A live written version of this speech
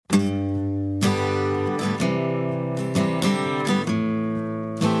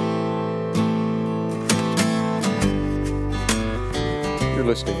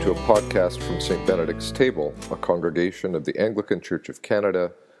listening to a podcast from St. Benedict's Table, a congregation of the Anglican Church of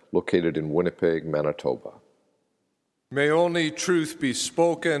Canada located in Winnipeg, Manitoba. May only truth be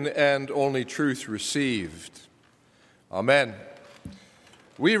spoken and only truth received. Amen.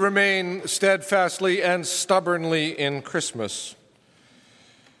 We remain steadfastly and stubbornly in Christmas.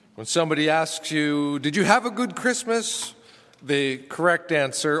 When somebody asks you, "Did you have a good Christmas?" the correct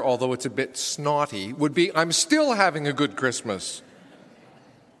answer, although it's a bit snotty, would be, "I'm still having a good Christmas."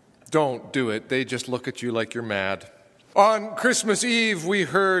 Don't do it. They just look at you like you're mad. On Christmas Eve, we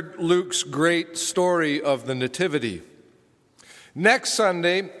heard Luke's great story of the Nativity. Next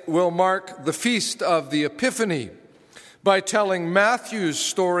Sunday, we'll mark the Feast of the Epiphany by telling Matthew's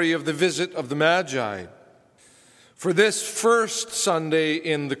story of the visit of the Magi. For this first Sunday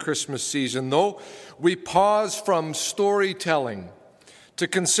in the Christmas season, though, we pause from storytelling to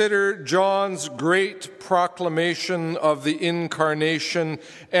consider John's great proclamation of the Incarnation,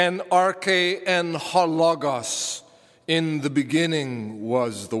 en arche en ho logos. In the beginning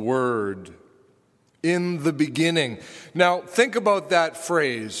was the Word. In the beginning. Now, think about that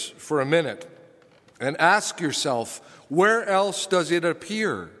phrase for a minute and ask yourself, where else does it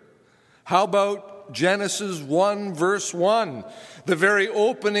appear? How about Genesis 1, verse 1, the very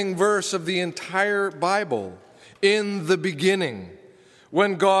opening verse of the entire Bible? In the beginning,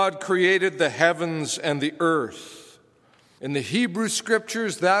 when God created the heavens and the earth. In the Hebrew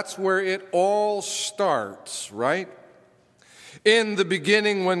Scriptures, that's where it all starts, right? In the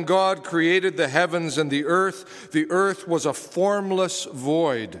beginning, when God created the heavens and the earth was a formless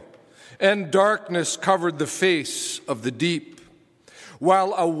void, and darkness covered the face of the deep,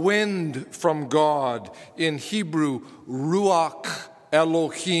 while a wind from God, in Hebrew, ruach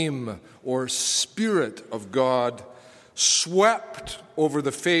Elohim, or Spirit of God, swept over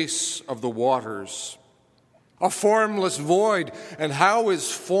the face of the waters. A formless void. And how is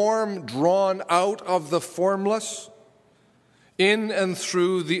form drawn out of the formless? In and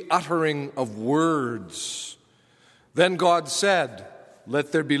through the uttering of words. Then God said,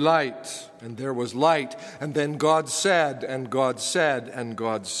 "Let there be light," and there was light. And then God said, and God said, and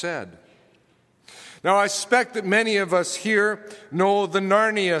God said. Now, I suspect that many of us here know the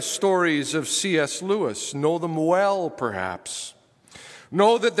Narnia stories of C.S. Lewis, know them well, perhaps.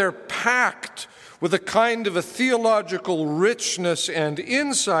 Know that they're packed with a kind of a theological richness and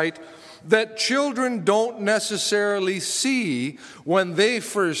insight that children don't necessarily see when they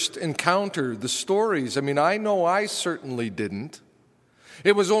first encounter the stories. I mean, I know I certainly didn't.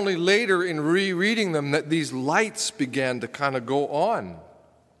 It was only later in rereading them that these lights began to kind of go on.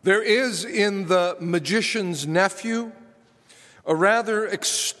 There is in The Magician's Nephew a rather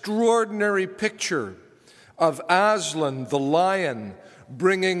extraordinary picture of Aslan the lion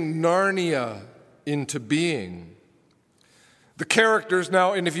bringing Narnia into being. The characters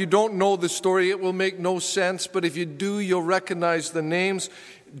now, and if you don't know the story, it will make no sense, but if you do, you'll recognize the names.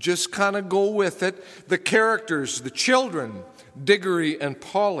 Just kind of go with it. The characters, the children, Diggory and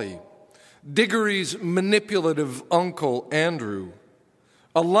Polly. Diggory's manipulative uncle, Andrew.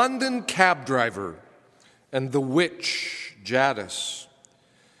 A London cab driver, and the witch, Jadis.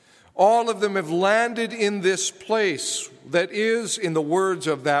 All of them have landed in this place that is, in the words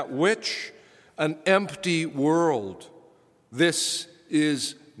of that witch, an empty world. This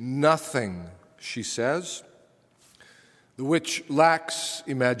is nothing, she says. The witch lacks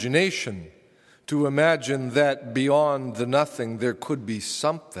imagination to imagine that beyond the nothing there could be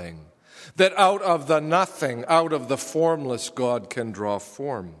something. That out of the nothing, out of the formless, God can draw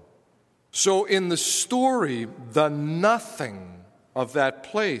form. So in the story, the nothing of that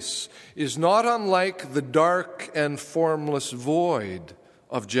place is not unlike the dark and formless void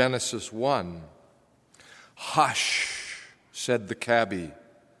of Genesis 1. "Hush," said the cabbie.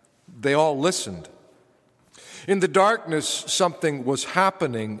 They all listened. In the darkness, something was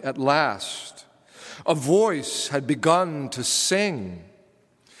happening at last. A voice had begun to sing.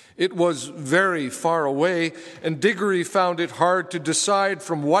 It was very far away, and Diggory found it hard to decide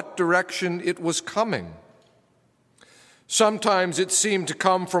from what direction it was coming. Sometimes it seemed to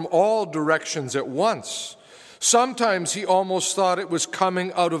come from all directions at once. Sometimes he almost thought it was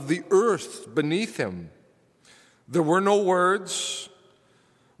coming out of the earth beneath him. There were no words.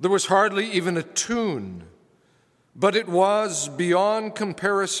 There was hardly even a tune. But it was, beyond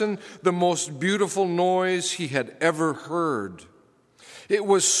comparison, the most beautiful noise he had ever heard. It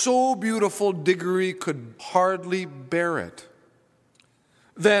was so beautiful, Diggory could hardly bear it.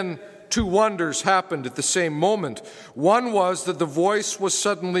 Then two wonders happened at the same moment. One was that the voice was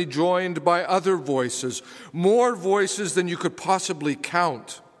suddenly joined by other voices, more voices than you could possibly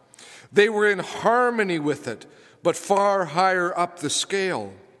count. They were in harmony with it, but far higher up the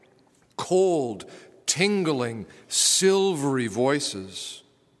scale. Cold, tingling, silvery voices.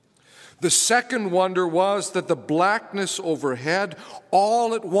 The second wonder was that the blackness overhead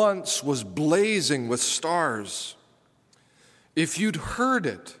all at once was blazing with stars. If you'd heard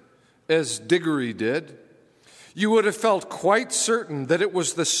it, as Diggory did, you would have felt quite certain that it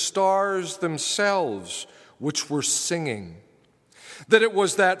was the stars themselves which were singing, that it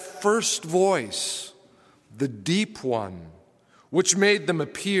was that first voice, the deep one, which made them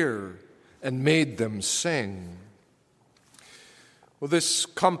appear and made them sing. Well, this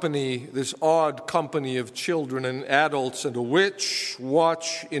odd company of children and adults and a witch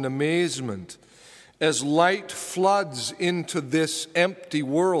watch in amazement as light floods into this empty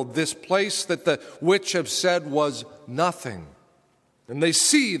world, this place that the witch have said was nothing. And they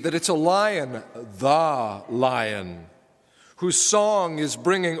see that it's a lion, the lion, whose song is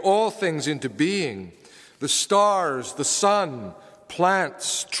bringing all things into being. The stars, the sun,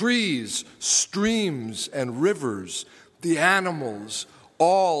 plants, trees, streams, and rivers, the animals,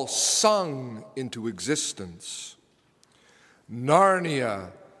 all sung into existence. Narnia,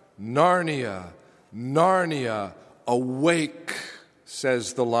 Narnia, Narnia, awake,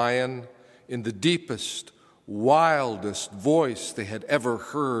 says the lion in the deepest, wildest voice they had ever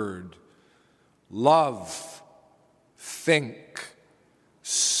heard. Love, think,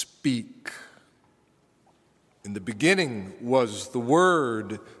 speak. In the beginning was the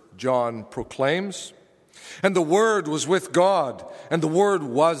Word, John proclaims, and the Word was with God, and the Word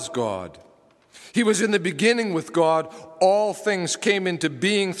was God. He was in the beginning with God. All things came into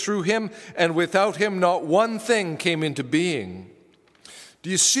being through him, and without him not one thing came into being. Do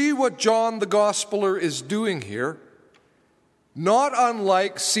you see what John the Gospeler is doing here? Not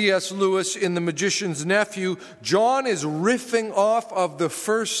unlike C.S. Lewis in The Magician's Nephew, John is riffing off of the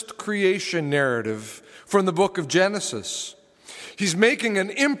first creation narrative from the book of Genesis. He's making an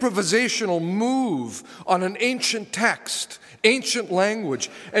improvisational move on an ancient text, ancient language,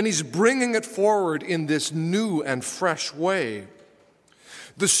 and he's bringing it forward in this new and fresh way.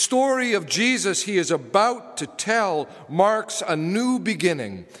 The story of Jesus he is about to tell marks a new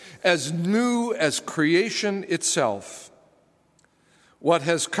beginning, as new as creation itself. What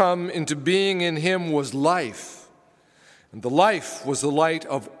has come into being in him was life, and the life was the light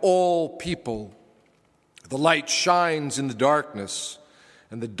of all people. The light shines in the darkness,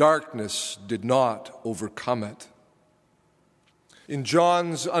 and the darkness did not overcome it. In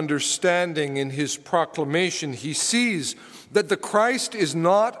John's understanding, in his proclamation, he sees that the Christ is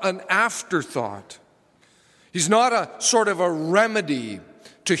not an afterthought. He's not a sort of a remedy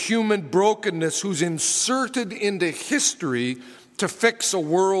to human brokenness who's inserted into history to fix a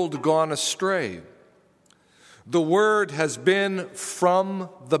world gone astray. The Word has been from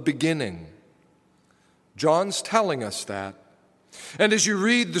the beginning. John's telling us that. And as you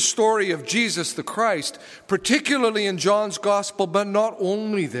read the story of Jesus the Christ, particularly in John's Gospel, but not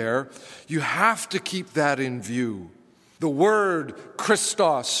only there, you have to keep that in view. The Word,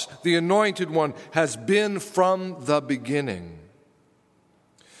 Christos, the Anointed One, has been from the beginning.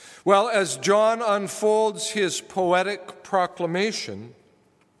 Well, as John unfolds his poetic proclamation,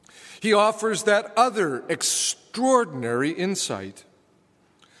 he offers that other extraordinary insight.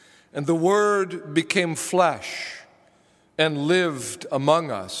 And the Word became flesh and lived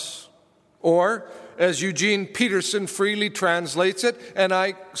among us. Or, as Eugene Peterson freely translates it, and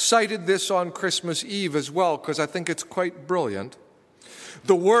I cited this on Christmas Eve as well because I think it's quite brilliant,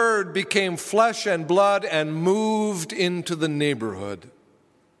 the Word became flesh and blood and moved into the neighborhood.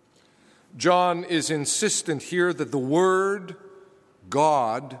 John is insistent here that the Word,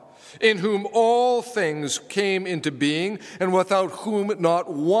 God, in whom all things came into being, and without whom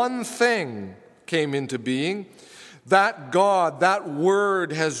not one thing came into being, that God, that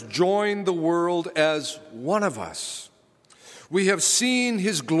Word, has joined the world as one of us. We have seen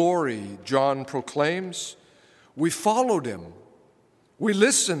his glory, John proclaims. We followed him. We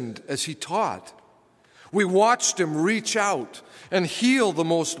listened as he taught. We watched him reach out and heal the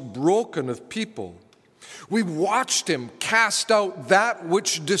most broken of people. We watched him cast out that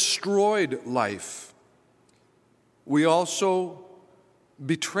which destroyed life. We also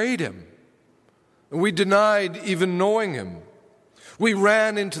betrayed him, and we denied even knowing him. We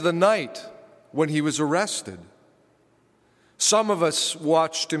ran into the night when he was arrested. Some of us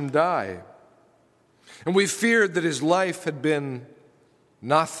watched him die, and we feared that his life had been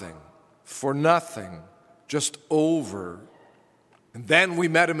nothing, for nothing, just over. And then we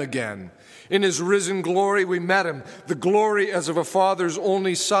met him again. In his risen glory, we met him, the glory as of a Father's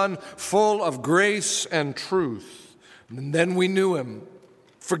only Son, full of grace and truth. And then we knew him,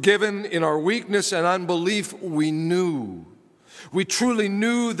 Forgiven in our weakness and unbelief, we knew. We truly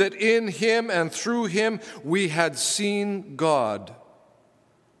knew that in him and through him we had seen God.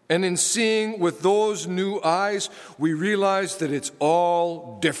 And in seeing with those new eyes, we realized that it's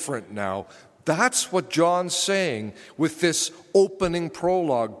all different now. That's what John's saying with this opening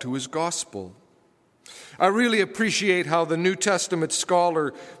prologue to his gospel. I really appreciate how the New Testament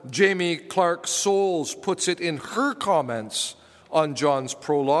scholar Jamie Clark Soules puts it in her comments on John's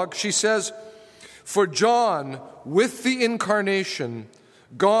prologue. She says, "For John, with the incarnation,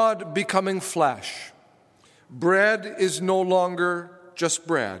 God becoming flesh, bread is no longer just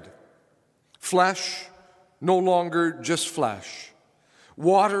bread. Flesh, no longer just flesh.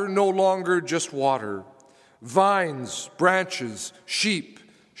 Water, no longer just water. Vines, branches, sheep,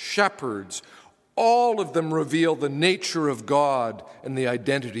 shepherds, all of them reveal the nature of God and the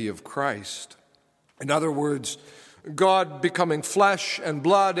identity of Christ." In other words, God becoming flesh and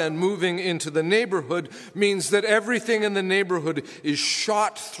blood and moving into the neighborhood means that everything in the neighborhood is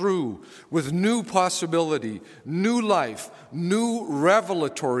shot through with new possibility, new life, new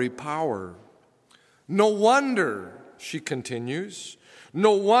revelatory power. No wonder, she continues,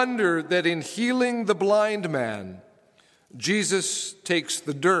 no wonder that in healing the blind man, Jesus takes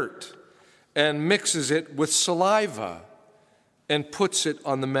the dirt and mixes it with saliva and puts it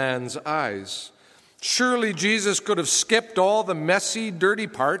on the man's eyes. Surely Jesus could have skipped all the messy, dirty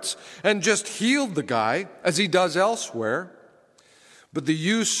parts and just healed the guy, as he does elsewhere. But the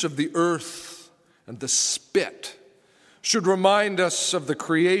use of the earth and the spit should remind us of the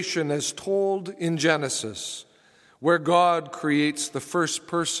creation as told in Genesis, where God creates the first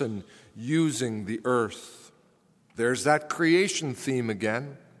person using the earth. There's that creation theme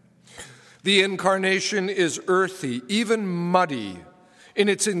again. The incarnation is earthy, even muddy, in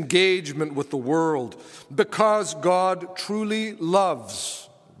its engagement with the world, because God truly loves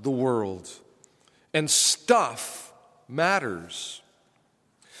the world, and stuff matters.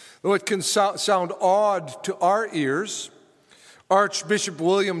 Though it can sound odd to our ears, Archbishop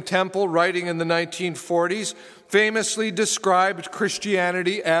William Temple, writing in the 1940s, famously described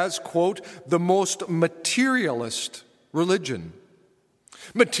Christianity as, quote, the most materialist religion.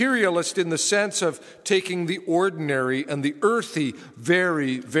 Materialist in the sense of taking the ordinary and the earthy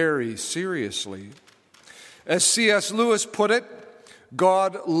very, very seriously. As C.S. Lewis put it,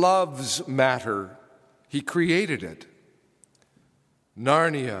 God loves matter. He created it.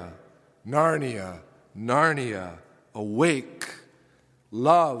 Narnia, Narnia, Narnia, awake,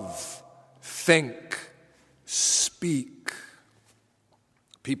 love, think, speak.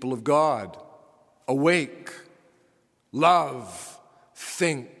 People of God, awake, love,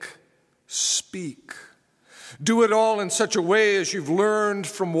 think, speak. Do it all in such a way as you've learned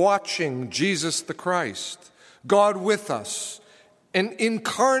from watching Jesus the Christ, God with us, and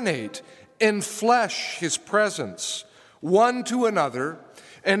incarnate, enflesh his presence, one to another,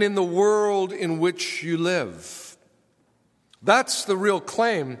 and in the world in which you live. That's the real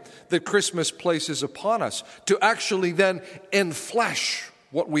claim that Christmas places upon us, to actually then enflesh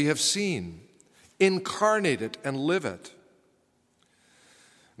what we have seen, incarnate it and live it.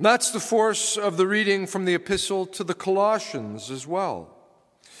 And that's the force of the reading from the epistle to the Colossians as well.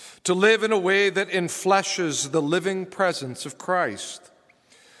 To live in a way that enfleshes the living presence of Christ.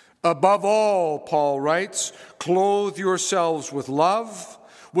 Above all, Paul writes, clothe yourselves with love,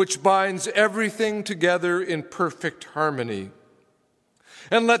 which binds everything together in perfect harmony.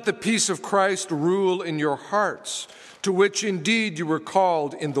 And let the peace of Christ rule in your hearts, to which indeed you were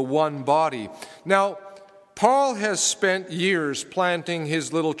called in the one body. Now, Paul has spent years planting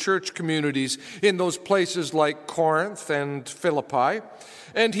his little church communities in those places like Corinth and Philippi,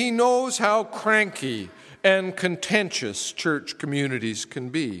 and he knows how cranky and contentious church communities can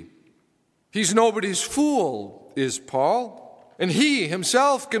be. He's nobody's fool, is Paul, and he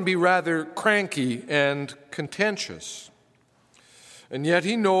himself can be rather cranky and contentious. And yet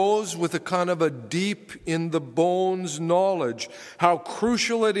he knows with a kind of a deep in the bones knowledge how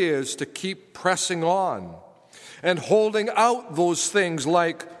crucial it is to keep pressing on and holding out those things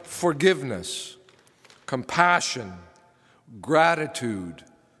like forgiveness, compassion, gratitude,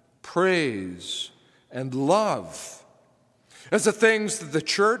 praise, and love as the things that the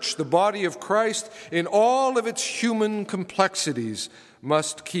church, the body of Christ, in all of its human complexities,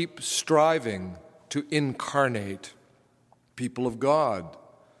 must keep striving to incarnate. People of God,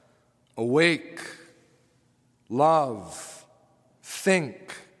 awake, love,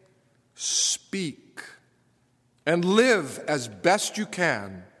 think, speak, and live as best you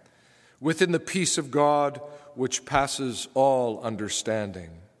can within the peace of God which passes all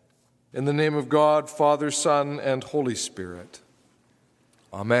understanding. In the name of God, Father, Son, and Holy Spirit.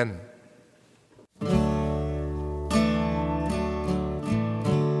 Amen.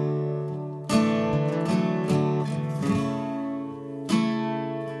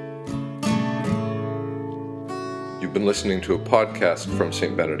 You've been listening to a podcast from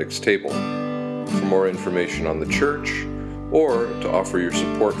St. Benedict's Table. For more information on the church or to offer your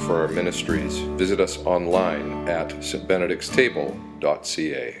support for our ministries, visit us online at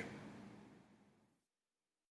stbenedictstable.ca.